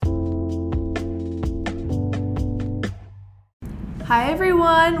Hi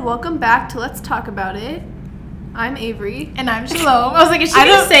everyone, welcome back to Let's Talk About It. I'm Avery. And I'm Shalom. I was like, is she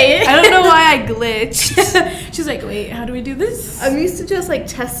gonna say it? I don't know why I glitched. She's like, wait, how do we do this? I'm used to just like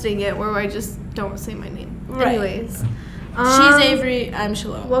testing it where I just don't say my name. Right. Anyways. She's Avery, I'm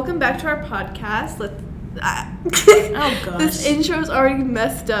Shalom. Welcome back to our podcast. Oh gosh. This intro's already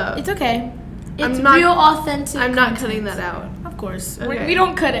messed up. It's okay. It's not- real authentic. I'm not content. cutting that out. Of course. Okay. We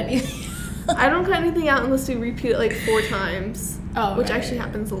don't cut anything. I don't cut anything out unless we repeat it like 4 times. Oh, which right. actually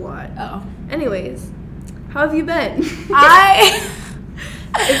happens a lot. Oh. Anyways, how have you been? It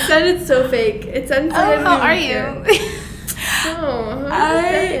sounded so fake. It sounded like how are you? Oh, how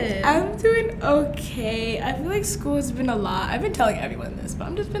have you been? I'm doing okay. I feel like school has been a lot. I've been telling everyone this, but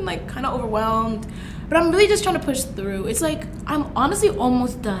I'm just been like kind of overwhelmed. But I'm really just trying to push through. It's like I'm honestly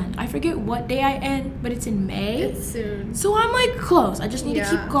almost done. I forget what day I end, but it's in May. It's soon. So I'm like close. I just need to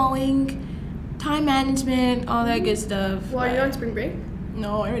Yeah. keep going. Time management, all that good stuff. Well, are you on spring break?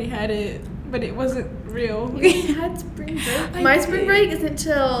 No, I already had it, but it wasn't real. You had spring break? My spring break is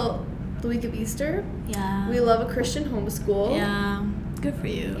until the week of Easter. Yeah. We love a Christian homeschool. Yeah. Good for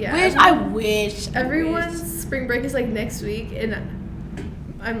you. Yeah. I wish. Everyone's spring break is like next week, and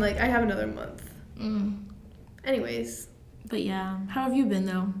I'm like, I have another month. Mm. Anyways. But yeah, how have you been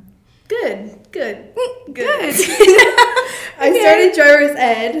though? Good. I started driver's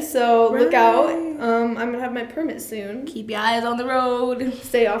ed, so look out. I'm gonna have my permit soon. Keep your eyes on the road.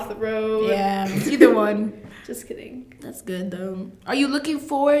 Stay off the road. Yeah, either one. Just kidding. That's good though. Are you looking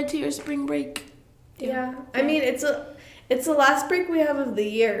forward to your spring break? Yeah. I mean, it's the last break we have of the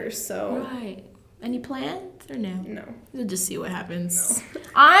year, so. Right. Any plans or no? No. We'll just see what happens. No.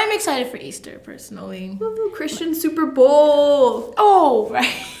 I'm excited for Easter personally. Woo, Christian Super Bowl. Oh,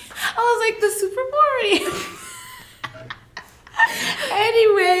 right. I was like, the Super Bowl already.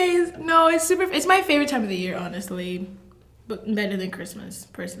 Anyways, no, it's my favorite time of the year, honestly. But better than Christmas,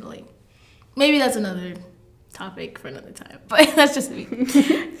 personally. Maybe that's another topic for another time. But that's just me.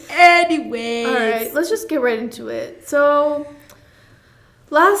 Anyways. All right, let's just get right into it. So,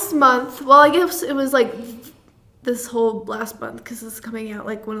 last month, well, I guess it was like this whole last month because it's coming out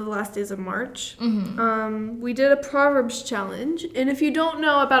like one of the last days of March. Mm-hmm. We did a Proverbs challenge. And if you don't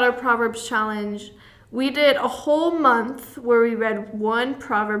know about our Proverbs challenge, we did a whole month where we read one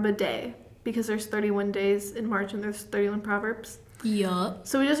proverb a day because there's 31 days in March and there's 31 proverbs. Yup.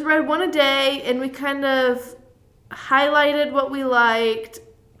 So we just read one a day and we kind of highlighted what we liked,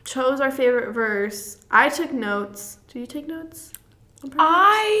 chose our favorite verse. I took notes. Did you take notes?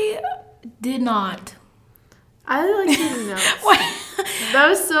 I did not. I like taking notes. That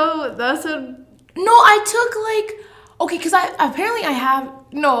was so. No, I took like, okay, because I have,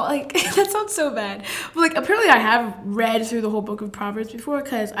 no, like, that sounds so bad. But like, apparently I have read through the whole book of Proverbs before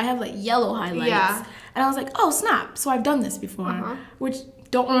because I have like yellow highlights. Yeah. And I was like, oh, snap. So I've done this before, which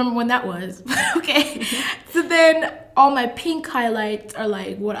don't remember when that was. Okay. So then all my pink highlights are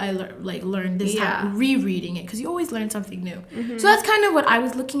like what I learned this time, rereading it, because you always learn something new. So that's kind of what I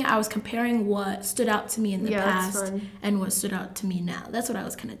was looking at. I was comparing what stood out to me in the past and what stood out to me now. That's what I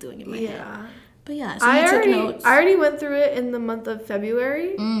was kind of doing in my head. But yeah, so I took notes. I already went through it in the month of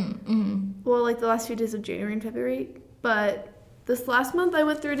February. Well, like the last few days of January and February. But this last month I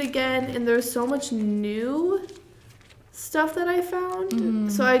went through it again, and there's so much new stuff that I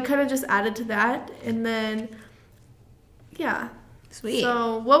found. So I kind of just added to that, and then yeah. Sweet.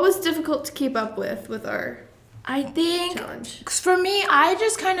 So what was difficult to keep up with our challenge? For me, I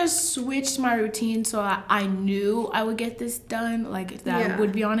just kind of switched my routine so I knew I would get this done, like that I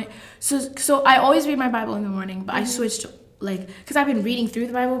would be on it. So I always read my Bible in the morning, but I switched like, because I've been reading through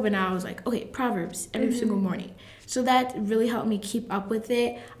the Bible, but now I was like, okay, Proverbs every single morning. So that really helped me keep up with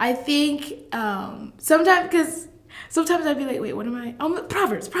it. I think sometimes I'd be like, wait, what am I? Oh,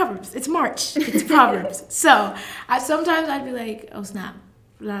 Proverbs. It's March. It's Proverbs. So sometimes I'd be like, oh, snap.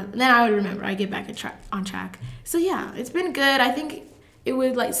 Then I would remember. I get back on track. So yeah, it's been good. I think it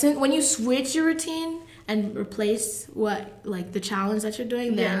would when you switch your routine and replace the challenge that you're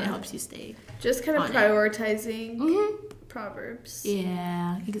doing, then it helps you stay. Just kind of prioritizing Proverbs.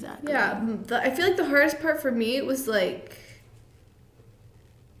 Yeah, exactly. Yeah, I feel like the hardest part for me was like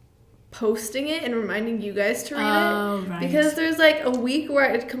posting it and reminding you guys to read it. Right. Because there's like a week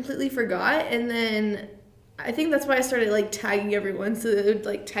where I completely forgot, and then I think that's why I started like tagging everyone so that it would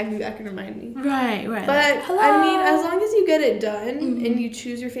like tag me back and remind me. Right. But like, I mean, as long as you get it done and you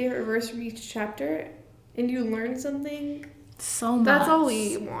choose your favorite verse from each chapter and you learn something, so much. That's all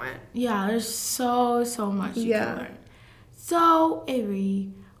we want. Yeah, there's so much you can learn. So,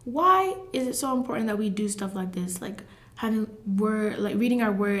 Avery, why is it so important that we do stuff like this, like having reading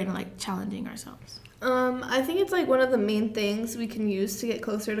our word and like challenging ourselves? I think it's like one of the main things we can use to get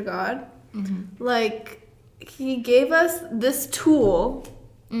closer to God. Mm-hmm. Like, he gave us this tool,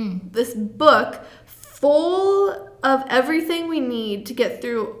 this book, full of everything we need to get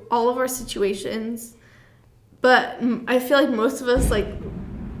through all of our situations. But I feel like most of us, like,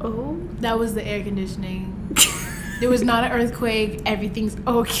 that was the air conditioning. There was not an earthquake. Everything's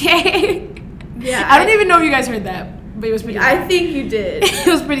okay. Yeah. I don't even know if you guys heard that, but it was pretty loud. I think you did. It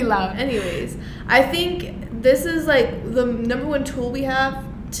was pretty loud. Anyways, I think this is like the number one tool we have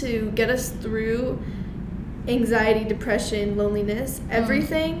to get us through anxiety, depression, loneliness,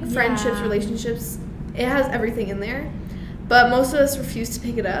 everything, friendships, relationships. It has everything in there. But most of us refuse to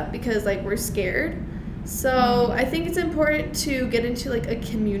pick it up because, like, we're scared. So I think it's important to get into, like, a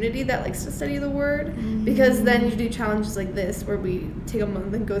community that likes to study the Word, because then you do challenges like this where we take a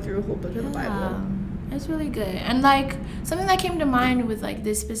month and go through a whole book of the Bible. That's really good. And, like, something that came to mind with, like,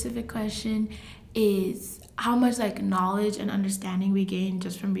 this specific question is how much, like, knowledge and understanding we gain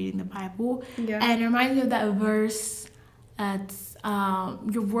just from reading the Bible. Yeah. And it reminds me of that verse that's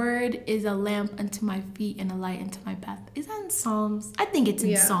your word is a lamp unto my feet and a light unto my path. Is that in Psalms? I think it's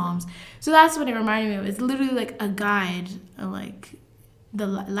in Psalms. So that's what it reminded me of. It's literally like a guide, like the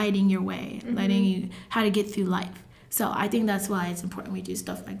lighting your way, lighting you how to get through life. So I think that's why it's important we do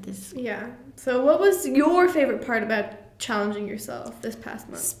stuff like this. Yeah. So what was your favorite part about challenging yourself this past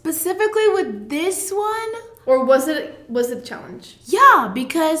month? Specifically with this one? Or was it a challenge? Yeah,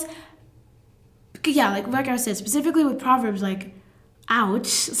 because like I said, specifically with Proverbs, like, ouch,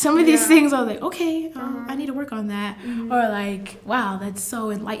 some of these things I was like, okay, I need to work on that. Or like, wow, that's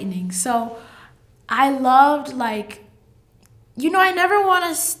so enlightening. So I loved, like, I never want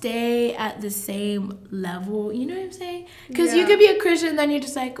to stay at the same level, you know what I'm saying? Because you could be a Christian, then you're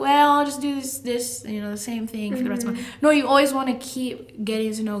just like, well, I'll just do this, the same thing for the rest of my life. No, you always want to keep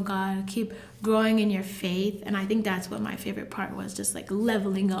getting to know God, keep growing in your faith. And I think that's what my favorite part was, just like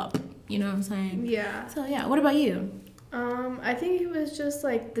leveling up, you know what I'm saying? Yeah. So yeah, what about you? I think it was just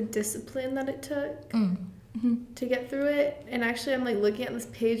like the discipline that it took to get through it. And actually, I'm like looking at this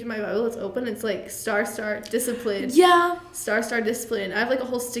page in my Bible. It's open. It's like star discipline. Yeah. Star discipline. I have like a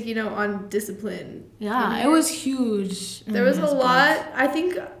whole sticky note on discipline. Yeah, it was huge. There was a lot. I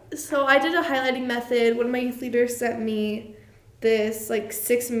think so. I did a highlighting method. One of my youth leaders sent me this like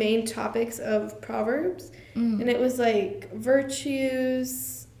 6 main topics of Proverbs, and it was like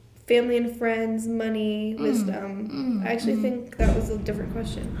virtues, family and friends, money, wisdom. I actually think that was a different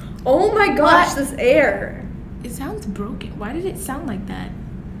question. Oh my gosh, this air. It sounds broken. Why did it sound like that?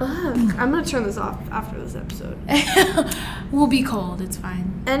 Ugh, I'm going to turn this off after this episode. We'll be cold. It's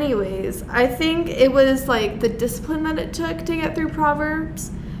fine. Anyways, I think it was like the discipline that it took to get through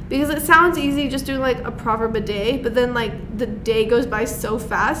Proverbs. Because it sounds easy just doing like a proverb a day, but then like the day goes by so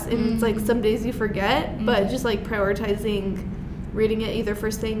fast and it's like some days you forget, but just like prioritizing reading it either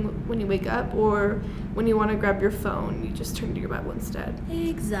first thing when you wake up or when you want to grab your phone, you just turn to your Bible instead.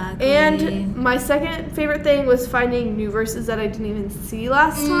 Exactly. And my second favorite thing was finding new verses that I didn't even see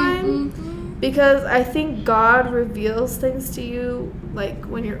last time, because I think God reveals things to you like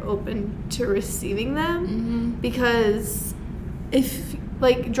when you're open to receiving them, because if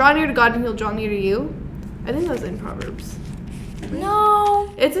like draw near to God and he'll draw near to you. I think that was in Proverbs.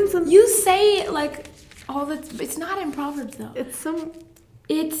 No. It's in some... You say it like... it's not in Proverbs though. It's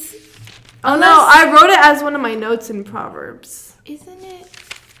oh no, I wrote it as one of my notes in Proverbs. Isn't it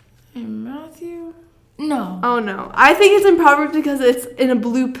in Matthew? No. Oh no, I think it's in Proverbs because it's in a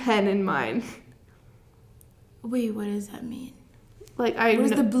blue pen in mine. Wait, what does that mean? Like what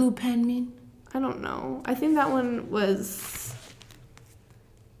does the blue pen mean? I don't know. I think that one was...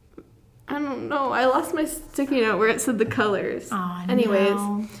 I don't know. I lost my sticky note where it said the colors. Oh, anyways.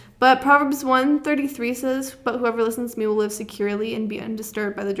 No. But Proverbs 1:33 says, "But whoever listens to me will live securely and be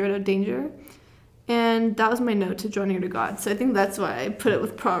undisturbed by the dread of danger." And that was my note to draw near to God. So I think that's why I put it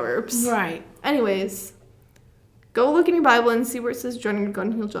with Proverbs. Right. Anyways, go look in your Bible and see where it says draw near to God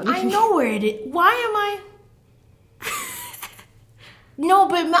and he'll draw near to you. I know where it is. Why am I... No,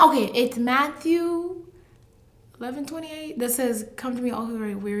 but... Okay, it's Matthew 11:28 that says, "Come to me all who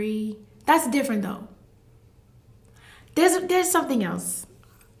are weary." That's different though. There's something else.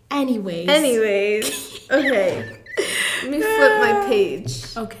 Anyways. Okay. Let me flip my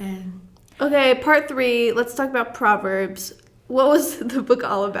page. Okay, part 3. Let's talk about Proverbs. What was the book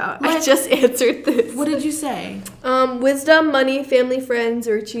all about? I just answered this. What did you say? Wisdom, money, family, friends,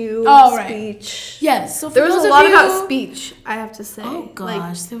 virtue, speech. Right. Yes. So there was a lot about speech, I have to say. Oh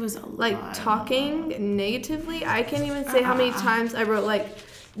gosh, there was a lot. Like talking negatively. I can't even say how many times I wrote like,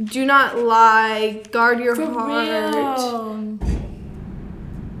 "Do not lie, guard your heart." Real.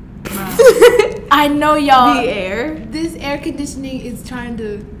 I know, y'all. The air. This air conditioning is trying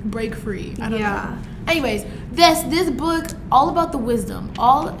to break free. I don't know. Anyways, this book all about the wisdom,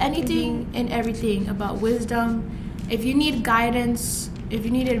 anything and everything about wisdom. If you need guidance, if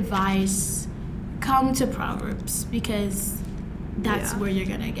you need advice, come to Proverbs, because that's where you're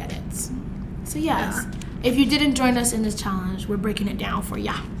gonna get it. So yes, if you didn't join us in this challenge, we're breaking it down for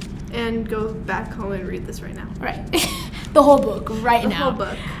ya. And go back home and read this right now. Right, the whole book right now. The whole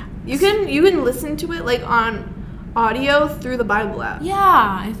book. You can listen to it like on audio through the Bible app.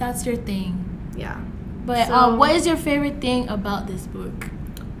 Yeah, if that's your thing. Yeah. But what is your favorite thing about this book?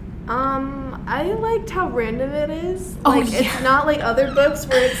 I liked how random it is. It's not like other books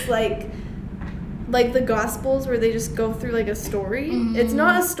where it's like the Gospels where they just go through like a story. Mm-hmm. It's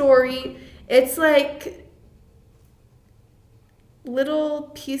not a story. It's like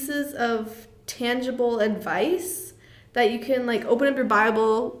little pieces of tangible advice that you can like open up your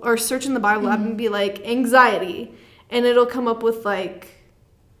Bible or search in the Bible app and be like anxiety, and it'll come up with like,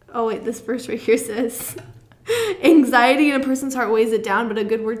 oh wait, this verse right here says anxiety in a person's heart weighs it down, but a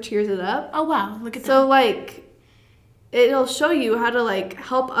good word cheers it up. Oh wow, look at that. So like it'll show you how to like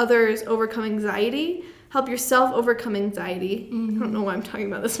help others overcome anxiety, help yourself overcome anxiety. I don't know why I'm talking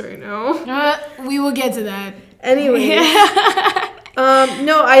about this right now. We will get to that. Anyway.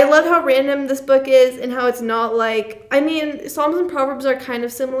 No, I love how random this book is and how it's not like, I mean, Psalms and Proverbs are kind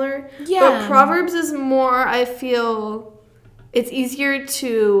of similar. Yeah. But Proverbs is more, I feel, it's easier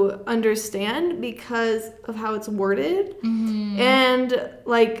to understand because of how it's worded. Mm-hmm. And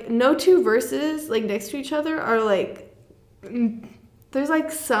like no two verses like next to each other are like, there's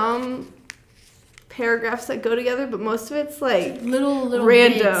like some paragraphs that go together, but most of it's like little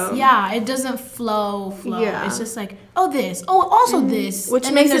random bits. Yeah, it doesn't flow. Yeah, it's just like also this, which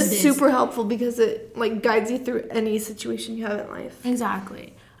makes it super helpful because it like guides you through any situation you have in life.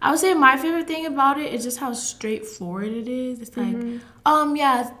 Exactly. I would say my favorite thing about it is just how straightforward it is. It's like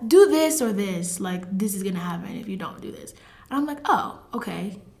do this or this, like this is gonna happen if you don't do this, and I'm like, oh,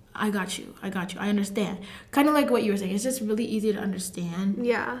 okay, I got you, I understand. Kind of like what you were saying, it's just really easy to understand.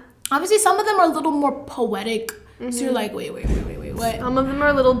 Yeah. Obviously, some of them are a little more poetic, so you're like, wait, what? Some of them are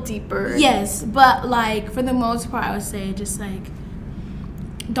a little deeper. Yes, but like for the most part, I would say just like,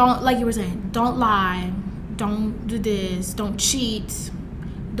 don't, like you were saying, don't lie, don't do this, don't cheat,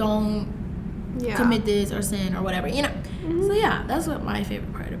 don't commit this or sin or whatever, you know. So yeah, that's what my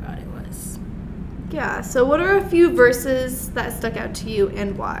favorite part about it was. Yeah. So what are a few verses that stuck out to you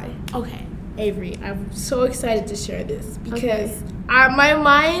and why? Okay. Avery, I'm so excited to share this because my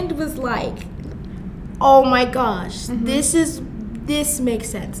mind was like, oh my gosh, this makes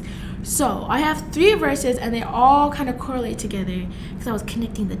sense. So I have 3 verses and they all kind of correlate together because I was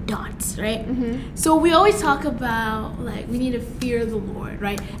connecting the dots, right? So we always talk about like we need to fear the Lord,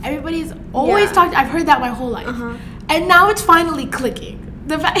 right? Everybody's always talked, I've heard that my whole life, and now it's finally clicking.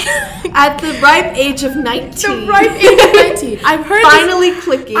 At the ripe age of 19. The ripe age of 19. I've heard finally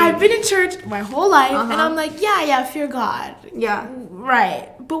clicking. I've been in church my whole life, and I'm like, yeah, fear God. Yeah. Right.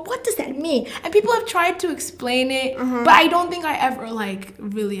 But what does that mean? And people have tried to explain it, but I don't think I ever like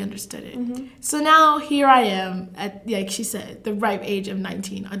really understood it. So now here I am at, like she said, the ripe age of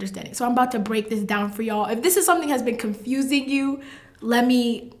 19, understanding. So I'm about to break this down for y'all. If this is something has been confusing you, let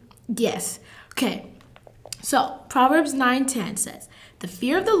me guess. Okay. So Proverbs 9:10 says, the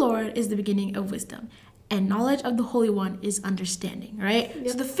fear of the Lord is the beginning of wisdom, and knowledge of the Holy One is understanding, right? Yep.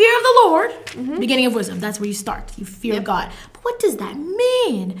 So the fear of the Lord, beginning of wisdom, that's where you start. You fear God. But what does that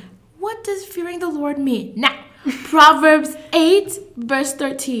mean? What does fearing the Lord mean? Now, Proverbs 8, verse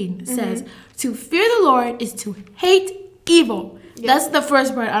 13 says, to fear the Lord is to hate evil. Yep. That's the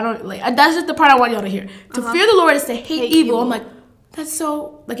first part. I don't like. That's just the part I want y'all to hear. To fear the Lord is to hate evil. I'm like, that's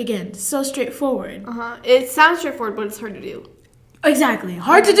so, like, again, so straightforward. It sounds straightforward, but it's hard to do. Exactly.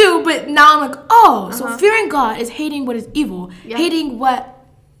 Hard to do, but now I'm like, oh, so fearing God is hating what is evil, hating what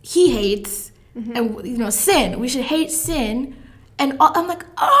he hates, and, you know, sin. We should hate sin. And I'm like,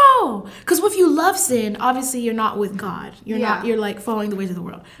 oh, because if you love sin, obviously you're not with God. You're not, you're like following the ways of the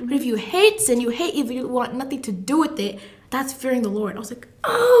world. But if you hate sin, you hate evil, you want nothing to do with it, that's fearing the Lord. I was like,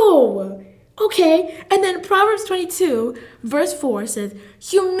 oh, okay. And then Proverbs 22, verse 4 says,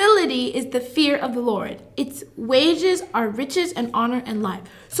 humility is the fear of the Lord. Its wages are riches and honor and life.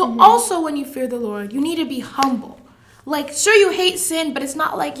 So also when you fear the Lord, you need to be humble. Like, sure, you hate sin, but it's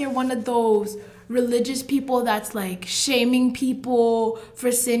not like you're one of those religious people that's like shaming people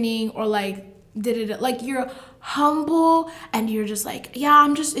for sinning or like like you're humble and you're just like, yeah,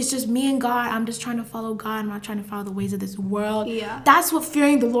 it's just me and God. I'm just trying to follow God. I'm not trying to follow the ways of this world. Yeah. That's what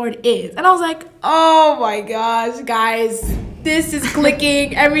fearing the Lord is. And I was like, oh my gosh, guys, this is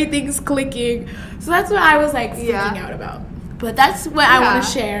clicking. Everything's clicking. So that's what I was like freaking out about. But that's what I want to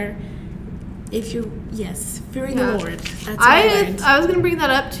share. Fearing the Lord. That's what I was gonna bring that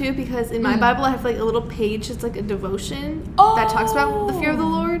up too, because in my Bible I have like a little page. It's like a devotion that talks about the fear of the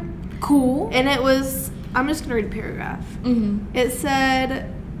Lord. Cool. And I'm just gonna read a paragraph. It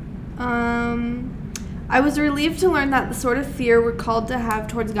said, I was relieved to learn that the sort of fear we're called to have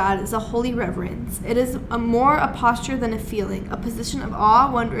towards God is a holy reverence. It is more a posture than a feeling, a position of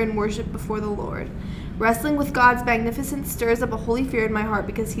awe, wonder, and worship before the Lord. Wrestling with God's magnificence stirs up a holy fear in my heart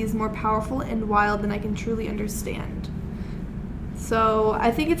because he is more powerful and wild than I can truly understand. So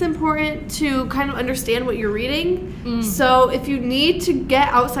I think it's important to kind of understand what you're reading. So if you need to get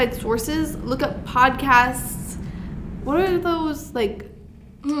outside sources, look up podcasts. What are those, like...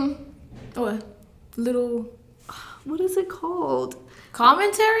 What is it called?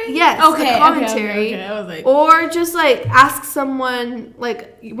 Commentary? Yes, okay, commentary. Okay. I was like... Or just, like, ask someone,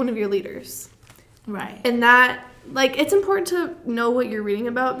 like, one of your leaders. Right. And that, like, it's important to know what you're reading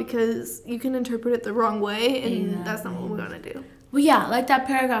about because you can interpret it the wrong way, and that's not what we want to do. Well, yeah, like that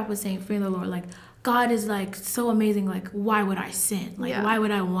paragraph was saying, fear the Lord, like, God is, like, so amazing, like, why would I sin? Like, why would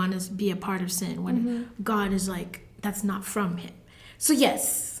I want to be a part of sin when God is, like, that's not from him? So,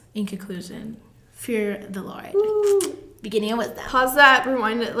 yes, in conclusion, fear the Lord. Ooh. Beginning of wisdom. Pause that,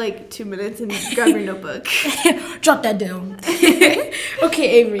 rewind it like 2 minutes, and grab your notebook. Jot that down. Okay,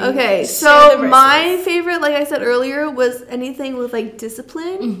 Avery. Okay, so my favorite, like I said earlier, was anything with like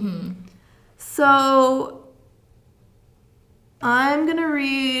discipline. So I'm gonna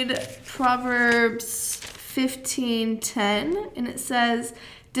read Proverbs 15:10, and it says,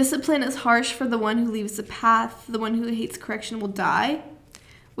 "Discipline is harsh for the one who leaves the path. The one who hates correction will die."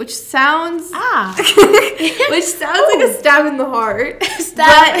 Which sounds like a stab in the heart.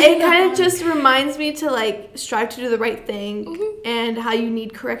 But it kind of just reminds me to like strive to do the right thing and how you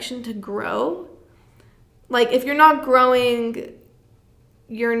need correction to grow. Like if you're not growing,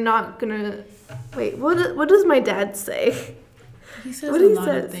 you're not gonna what does my dad say? He says a lot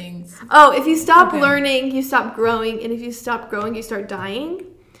of things. Oh, if you stop learning, you stop growing, and if you stop growing, you start dying.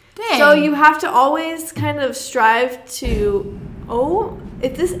 Dang. So you have to always kind of strive to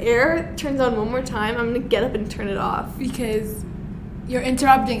if this air turns on one more time, I'm going to get up and turn it off. Because you're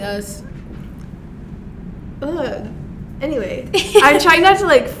interrupting us. Ugh. Anyway, I'm trying not to,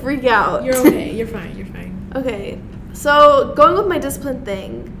 like, freak out. You're okay. You're fine. Okay. So, going with my discipline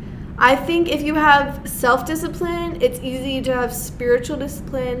thing, I think if you have self-discipline, it's easy to have spiritual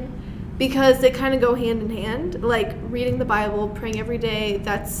discipline because they kind of go hand in hand. Like, reading the Bible, praying every day,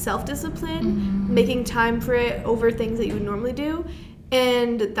 that's self-discipline. Making time for it over things that you would normally do.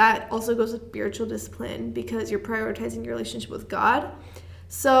 And that also goes with spiritual discipline because you're prioritizing your relationship with God.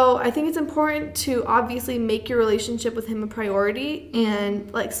 So I think it's important to obviously make your relationship with him a priority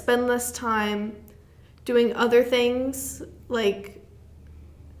and like spend less time doing other things like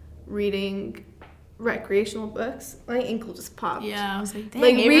reading recreational books. My ankle just popped. Yeah, I was like, dang.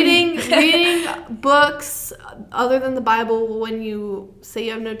 Like reading books other than the Bible when you say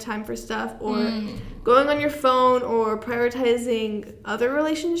you have no time for stuff, or going on your phone, or prioritizing other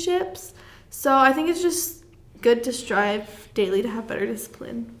relationships. So I think it's just good to strive daily to have better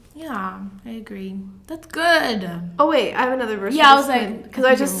discipline. Yeah, I agree. That's good. Oh wait, I have another verse. Yeah, I was like, because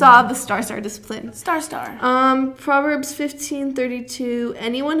I just saw the star discipline. Star. Proverbs 15:32.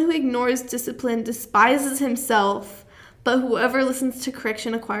 Anyone who ignores discipline despises himself, but whoever listens to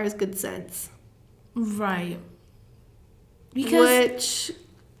correction acquires good sense. Right. Which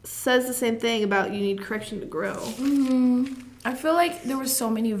says the same thing about you need correction to grow. I feel like there were so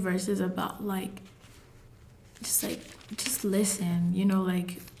many verses about like just listen, you know,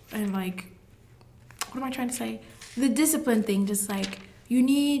 like, and like, what am I trying to say? The discipline thing, just like, you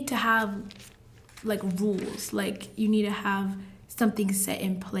need to have like rules, like you need to have something set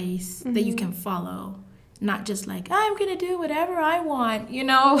in place that you can follow, not just like, I'm gonna do whatever I want, you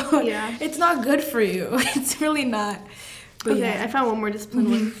know? Yeah. It's not good for you. It's really not. But okay, I found one more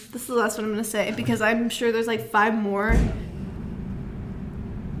discipline one. This is the last one I'm gonna say because I'm sure there's like 5 more.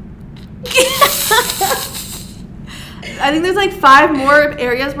 I think there's like 5 more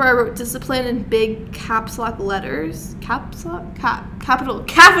areas where I wrote discipline in big caps lock letters. Caps lock? Capital.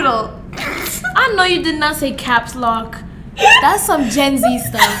 I know you did not say caps lock. That's some Gen Z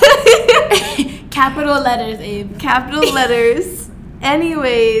stuff. Capital letters, Abe. Capital letters.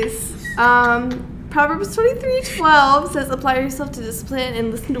 Anyways, Proverbs 23:12 says, apply yourself to discipline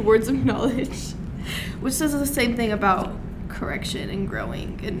and listen to words of knowledge, which says the same thing about correction and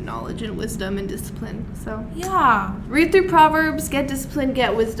growing in knowledge and wisdom and discipline. So yeah, read through Proverbs, get discipline,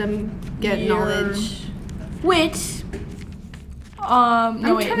 get wisdom, get knowledge. Which I'm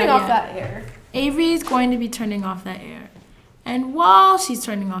turning off that air. Avery is going to be turning off that air, and while she's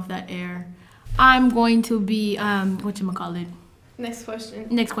turning off that air, I'm going to be whatchamacallit. Next question.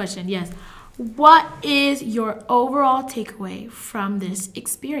 Next question. Yes. What is your overall takeaway from this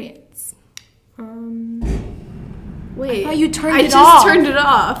experience? Wait. I thought you turned it off. I just turned it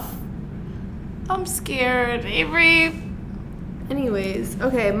off. I'm scared, Avery. Anyways,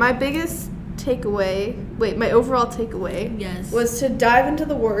 okay, my overall takeaway was to dive into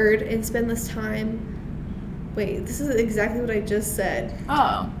the Word and spend less time. Wait, this is exactly what I just said.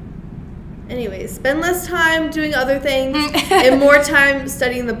 Oh. Anyways, spend less time doing other things and more time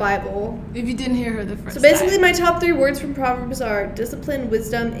studying the Bible. If you didn't hear her the first time. So basically my top 3 words from Proverbs are discipline,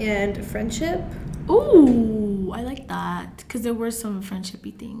 wisdom, and friendship. Ooh, I like that. Because there were some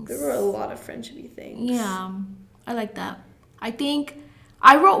friendshipy things. There were a lot of friendshipy things. Yeah, I like that. I think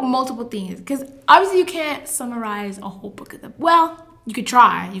I wrote multiple things. Because obviously you can't summarize a whole book of them. Well, you could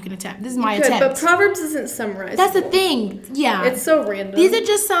try. You can attempt. This is my attempt. But Proverbs isn't summarized. That's the thing. Yeah. It's so random. These are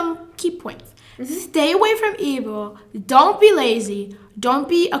just some key points. Mm-hmm. Stay away from evil. Don't be lazy. Don't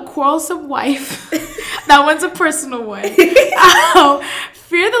be a quarrelsome wife. That one's a personal one.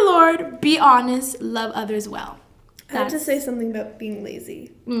 Fear the Lord. Be honest. Love others well. I have to say something about being lazy.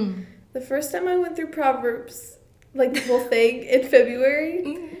 The first time I went through Proverbs, like the whole thing in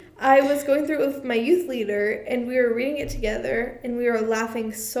February, I was going through it with my youth leader, and we were reading it together, and we were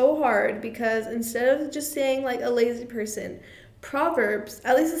laughing so hard because instead of just saying like a lazy person, Proverbs,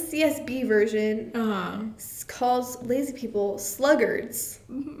 at least the CSB version, calls lazy people sluggards.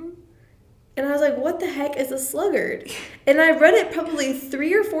 And I was like, what the heck is a sluggard? And I read it probably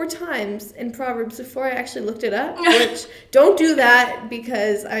 3 or 4 times in Proverbs before I actually looked it up, which don't do that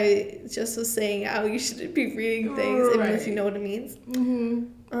because I just was saying, you shouldn't be reading things unless you know what it means.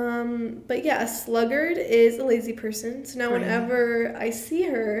 But yeah, a sluggard is a lazy person. So now whenever I see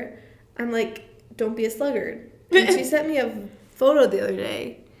her, I'm like, don't be a sluggard. And she sent me a photo the other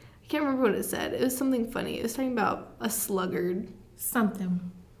day. I can't remember what it said. It was something funny. It was talking about a sluggard.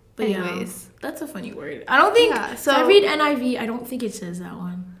 Something. But anyways. Yeah, that's a funny word. I don't think... Yeah, so I read NIV. I don't think it says that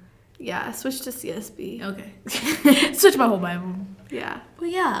one. Yeah, switch to CSB. Okay. Switch my whole Bible. Yeah. But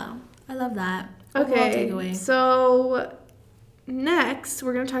yeah, I love that. Okay, so next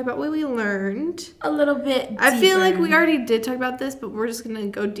we're going to talk about what we learned. A little bit deeper. I feel like we already did talk about this, but we're just going to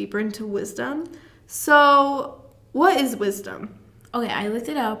go deeper into wisdom. So, what is wisdom? Okay, I looked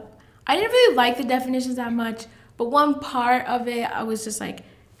it up. I didn't really like the definitions that much, but one part of it, I was just like,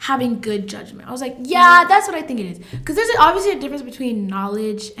 having good judgment. I was like, yeah, that's what I think it is. Because there's obviously a difference between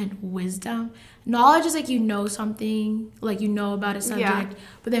knowledge and wisdom. Knowledge is like you know something, like you know about a subject.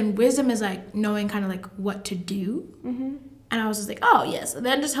 But then wisdom is like knowing kind of like what to do. And I was just like, oh, yes. So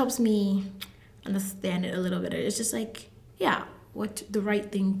that just helps me understand it a little bit. It's just like, yeah, what the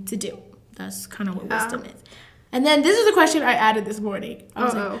right thing to do. That's kind of what wisdom is. And then this is the question I added this morning. I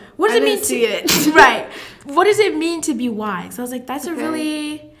was like, what does it mean to... Right. What does it mean to be wise? I was like, that's a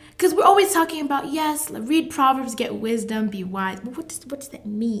really... Because we're always talking about, yes, read Proverbs, get wisdom, be wise. But what does that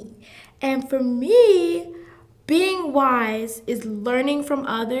mean? And for me, being wise is learning from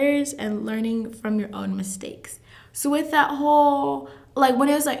others and learning from your own mistakes. So with that whole, like when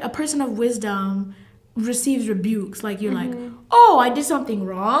it's like a person of wisdom receives rebukes, like you're like, oh, I did something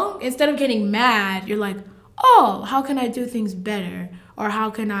wrong. Instead of getting mad, you're like, oh, how can I do things better? Or how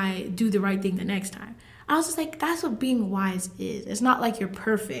can I do the right thing the next time? I was just like, that's what being wise is. It's not like you're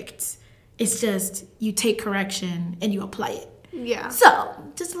perfect. It's just you take correction and you apply it. Yeah. So,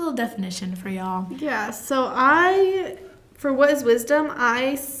 just a little definition for y'all. Yeah. So for what is wisdom,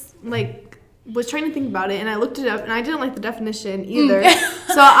 I was trying to think about it and I looked it up and I didn't like the definition either.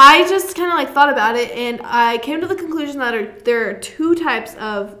 So I just kind of like thought about it and I came to the conclusion that there are 2 types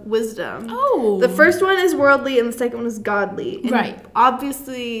of wisdom. Oh. The first one is worldly and the second one is godly. And right.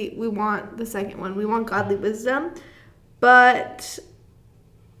 Obviously, we want the second one. We want godly wisdom. But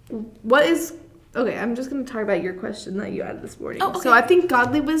what is... Okay, I'm just going to talk about your question that you added this morning. Oh, okay. So I think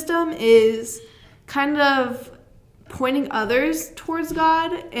godly wisdom is kind of pointing others towards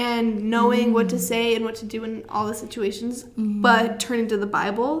God and knowing what to say and what to do in all the situations, but turning to the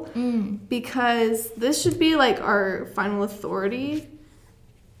Bible because this should be like our final authority.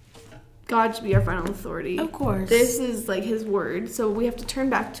 God should be our final authority. Of course. This is like his word, so we have to turn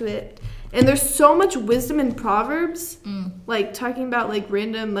back to it And there's so much wisdom in Proverbs, like talking about like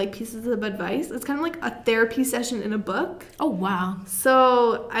random like pieces of advice. It's kind of like a therapy session in a book. Oh, wow.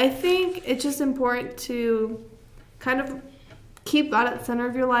 So I think it's just important to kind of keep God at the center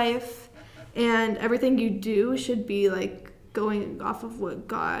of your life, and everything you do should be like going off of what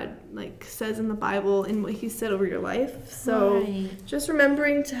God like says in the Bible and what he said over your life. So just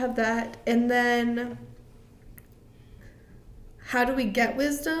remembering to have that. And then how do we get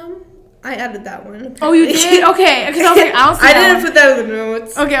wisdom? I added that one. Apparently. Oh, you did? Okay. Because I was like, I don't see I didn't put that in the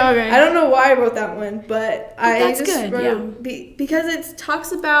notes. Okay. I don't know why I wrote that one, but I that's just good, wrote because it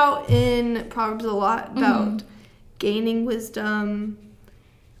talks about in Proverbs a lot about gaining wisdom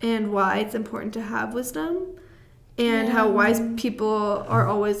and why it's important to have wisdom, and how wise people are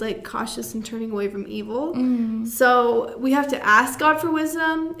always like cautious and turning away from evil. So we have to ask God for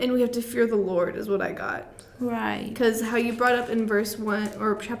wisdom, and we have to fear the Lord is what I got. Right. Because how you brought up in verse 1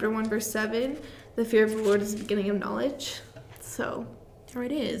 or chapter 1 verse 7, the fear of the Lord is the beginning of knowledge. So there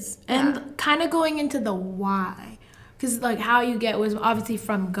it is. And kind of going into the why. Because like how you get wisdom, obviously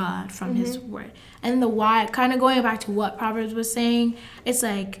from God, from his word. And the why, kind of going back to what Proverbs was saying, it's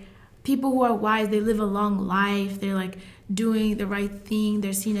like people who are wise, they live a long life. They're like doing the right thing.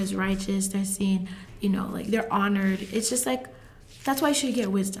 They're seen as righteous. They're seen, like they're honored. It's just like, that's why you should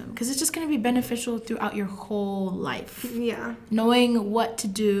get wisdom, because it's just going to be beneficial throughout your whole life. Yeah. Knowing what to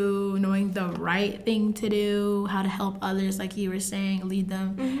do, knowing the right thing to do, how to help others, like you were saying, lead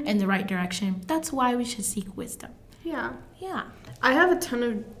them in the right direction. That's why we should seek wisdom. Yeah. Yeah. I have a ton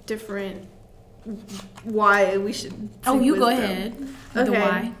of different why we should seek you wisdom. Go ahead. Okay. The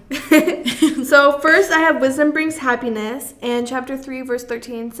why. So first I have wisdom brings happiness, and chapter 3 verse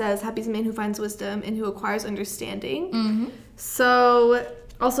 13 says, happy is the man who finds wisdom and who acquires understanding. So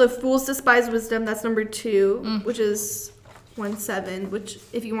also fools despise wisdom, that's number 2, which is 1:7, which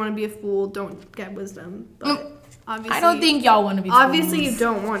if you want to be a fool, don't get wisdom. But obviously, I don't think y'all want to be obviously fools. You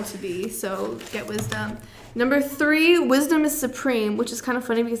don't want to be, so get wisdom. Number 3, wisdom is supreme, which is kind of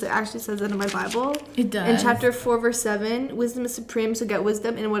funny because it actually says that in my Bible. It does. In chapter 4 verse 7, wisdom is supreme, so get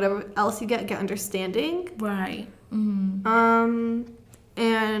wisdom, and whatever else you get understanding. Right. And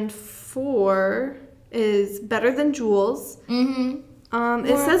 4 is better than jewels.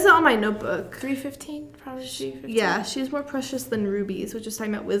 It says it on my notebook. 3:15, probably 3:15. Yeah, she's more precious than rubies, which is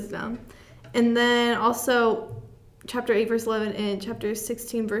talking about wisdom. And then also chapter 8 verse 11 and chapter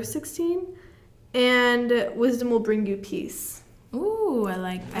 16 verse 16. And wisdom will bring you peace. Ooh, I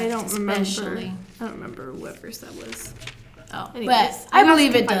like that. I don't especially. remember what verse that was. Oh, anyways, but I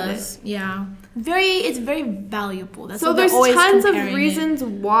believe it does. Yeah, it's very valuable. That's so there's tons of reasons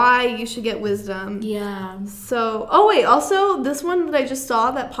why you should get wisdom. Yeah. So, also this one that I just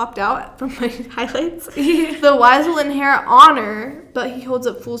saw that popped out from my highlights. The wise will inherit honor, but he holds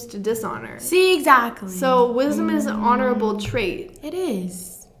up fools to dishonor. See, exactly. So wisdom is an honorable trait. It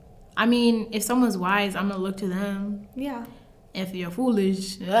is. I mean, if someone's wise, I'm gonna look to them. Yeah. If you're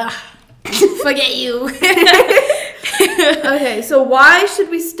foolish, forget you. Okay, so why should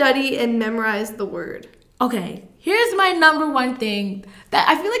we study and memorize the word? Okay, here's my number one thing that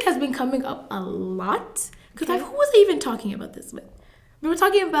I feel like has been coming up a lot. Because who was I even talking about this with? We were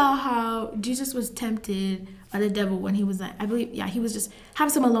talking about how Jesus was tempted by the devil when he was like, I believe, he was just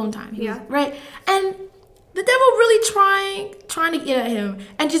having some alone time. He was, right? And the devil really trying to get at him,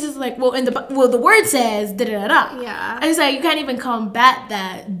 and Jesus is like, the word says da da da. Yeah. And it's like you can't even combat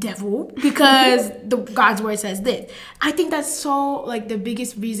that devil because God's word says this. I think that's so like the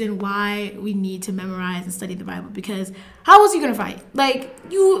biggest reason why we need to memorize and study the Bible, because how else are you gonna fight? Like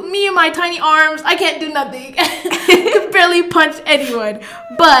me and my tiny arms, I can't do nothing. I can barely punch anyone.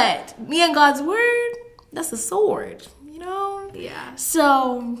 But me and God's word, that's a sword, Yeah.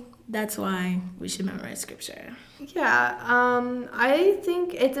 So that's why we should memorize scripture. Yeah, I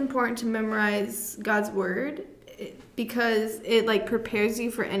think it's important to memorize God's word because it like prepares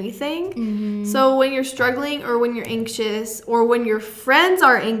you for anything. So when you're struggling or when you're anxious or when your friends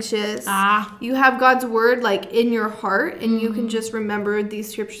are anxious, you have God's word like in your heart and you can just remember these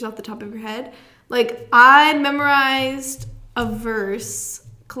scriptures off the top of your head. Like I memorized a verse,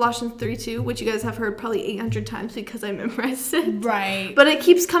 Colossians 3:2, which you guys have heard probably 800 times because I memorized it. Right. But it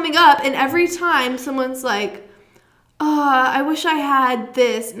keeps coming up, and every time someone's like, I wish I had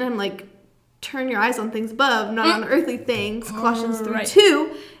this, and I'm like, turn your eyes on things above, not on earthly things, Colossians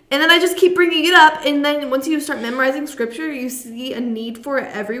 3:2, and then I just keep bringing it up, and then once you start memorizing scripture, you see a need for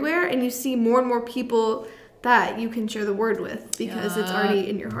it everywhere, and you see more and more people that you can share the word with because it's already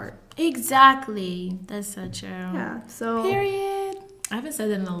in your heart. Exactly. That's so true. Yeah, so... Period. I haven't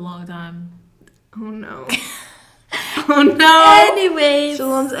said that in a long time. Oh, no. Oh no. Anyways.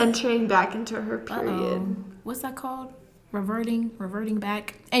 Shalom's entering back into her period. Uh-oh. What's that called? Reverting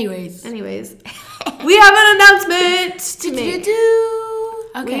back. Anyways. We have an announcement to make.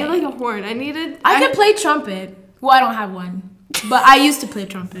 Okay. We need like a horn. I can play trumpet. Well, I don't have one. But I used to play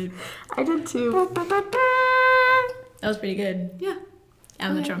trumpet. I did too. That was pretty good. Yeah.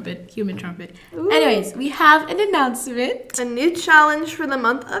 I'm the trumpet. Human trumpet. Ooh. Anyways, we have an announcement. A new challenge for the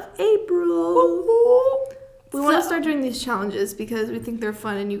month of April. We want to start doing these challenges because we think they're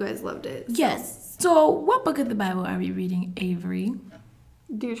fun and you guys loved it. So. Yes. So, what book of the Bible are we reading, Avery?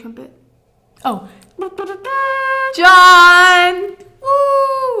 Do your trumpet. Oh. John!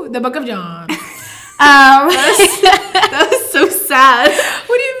 Woo! The book of John. That was so sad.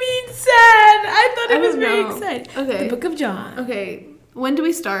 What do you mean sad? I thought it was very exciting. Okay. The book of John. Okay. When do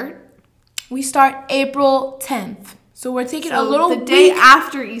we start? We start April 10th. So we're taking a little the day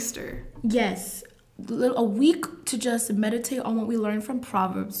after Easter. Yes. A week to just meditate on what we learned from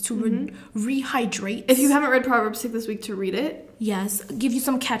Proverbs to rehydrate. If you haven't read Proverbs, take this week to read it. Yes. Give you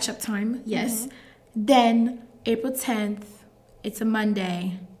some catch-up time. Yes. Then April 10th, it's a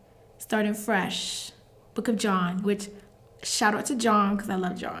Monday, starting fresh. Book of John, which shout out to John because I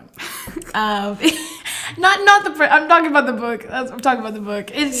love John. I'm talking about the book. I'm talking about the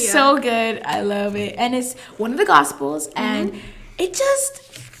book. It's so good. I love it, and it's one of the Gospels, and it just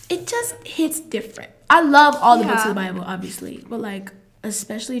hits different. I love all the books of the Bible, obviously, but like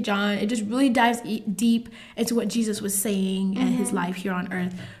especially John, it just really dives deep into what Jesus was saying and his life here on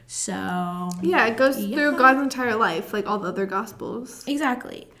earth. So yeah, it goes through God's entire life, like all the other Gospels.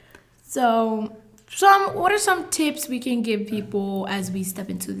 Exactly. So what are some tips we can give people as we step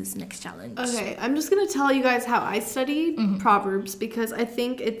into this next challenge? Okay, I'm just going to tell you guys how I studied Proverbs because I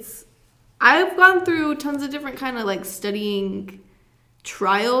think I've gone through tons of different kind of like studying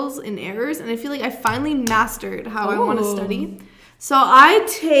trials and errors, and I feel like I finally mastered how I want to study. So I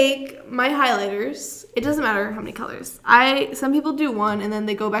take my highlighters. It doesn't matter how many colors. Some people do one and then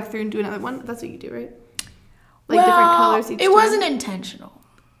they go back through and do another one. That's what you do, right? Like different colors each time. It wasn't intentional.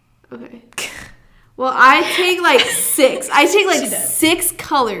 Okay. Well, I take like 6. I take like 6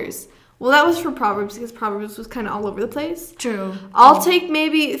 colors. Well, that was for Proverbs because Proverbs was kind of all over the place. True. I'll take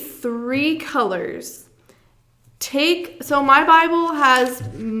maybe 3 colors. So my Bible has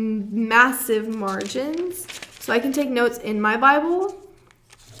massive margins. So I can take notes in my Bible.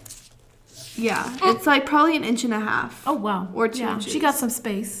 Yeah. It's like probably 1.5 inches. Oh, wow. Or 2 inches. She got some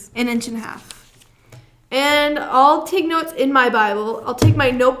space. 1.5 inches. And I'll take notes in my Bible. I'll take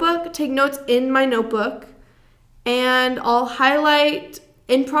my notebook, take notes in my notebook, and I'll highlight.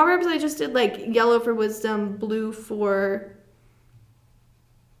 In Proverbs, I just did like yellow for wisdom, blue for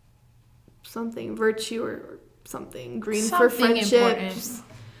something, virtue or something, green for friendships,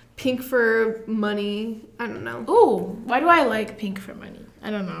 pink for money. I don't know. Ooh, why do I like pink for money? I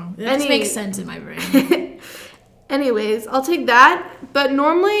don't know. It just makes sense in my brain. Anyways, I'll take that, but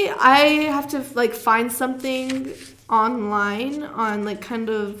normally I have to like find something online on like kind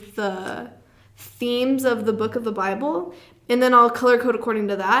of the themes of the book of the Bible, and then I'll color code according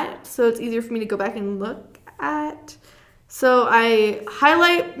to that, so it's easier for me to go back and look at. So I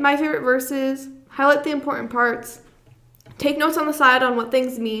highlight my favorite verses, highlight the important parts, take notes on the side on what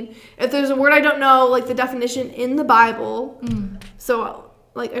things mean. If there's a word I don't know, like the definition in the Bible, so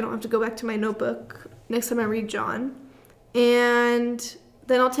like I don't have to go back to my notebook next time I read John. And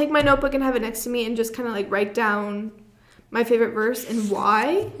then I'll take my notebook and have it next to me and just kind of like write down my favorite verse and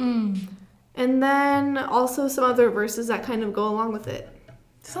why. And then also some other verses that kind of go along with it.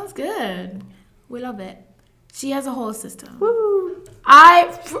 Sounds good. We love it. She has a whole system. Woo!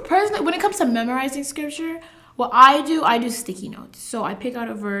 Personally, when it comes to memorizing scripture, what I do sticky notes. So I pick out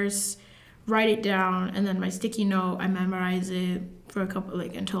a verse, write it down, and then my sticky note, I memorize it for a couple,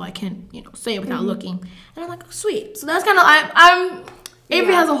 like until I can, say it without looking. And I'm like, oh, sweet. So that's kind of,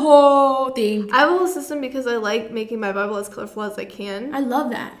 Avery has a whole thing. I have a whole system because I like making my Bible as colorful as I can. I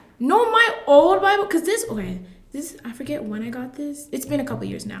love that. No, my old Bible, because this, I forget when I got this. It's been a couple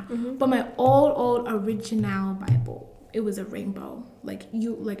years now. But my old original Bible, it was a rainbow. Like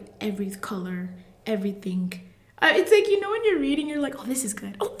every color, everything. It's like, when you're reading, you're like, oh, this is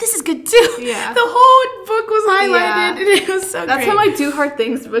good. Oh, this is good too. Yeah. The whole book was highlighted and it was so That's great. how my Do Hard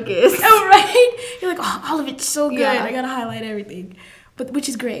Things book is. Oh, right? You're like, oh, all of it's so good. Yeah. I gotta highlight everything. But which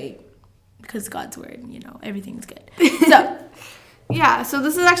is great because God's word, everything's good. So. Yeah, so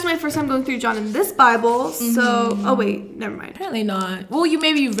this is actually my first time going through John in this Bible. So, oh wait, never mind. Apparently not. Well,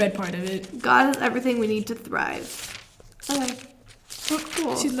 maybe you've read part of it. God has everything we need to thrive. Okay. Oh,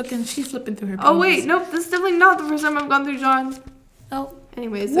 cool. She's flipping through her pages. Oh wait, nope, this is definitely not the first time I've gone through John. Oh.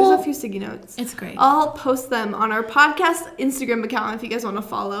 Anyways, there's a few sticky notes. It's great. I'll post them on our podcast Instagram account if you guys want to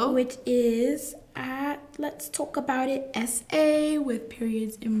follow. Which is at Let's Talk About It SA with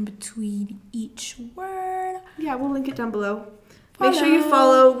periods in between each word. Yeah, we'll link it down below. Make sure you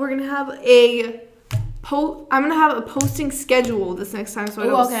follow. We're gonna have I'm gonna have a posting schedule this next time, so I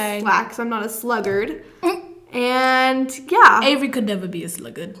don't slack, because I'm not a sluggard. And yeah, Avery could never be a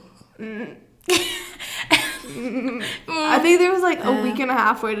sluggard. I think there was like a week and a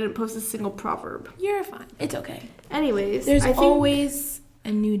half where I didn't post a single proverb. You're fine. It's okay. Anyways, there's always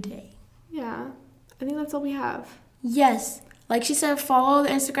a new day. Yeah, I think that's all we have. Yes, like she said, follow the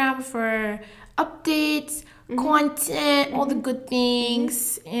Instagram for updates, content, all the good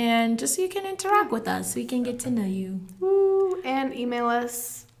things, and just so you can interact with us, so we can get to know you. Woo! And email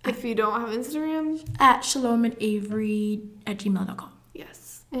us if you don't have Instagram at shalomandavery@gmail.com.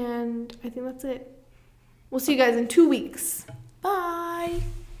 Yes, and I think that's it. We'll see you guys in 2 weeks. Bye.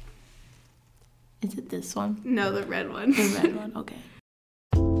 Is it this one? No, the red one. The red one, okay.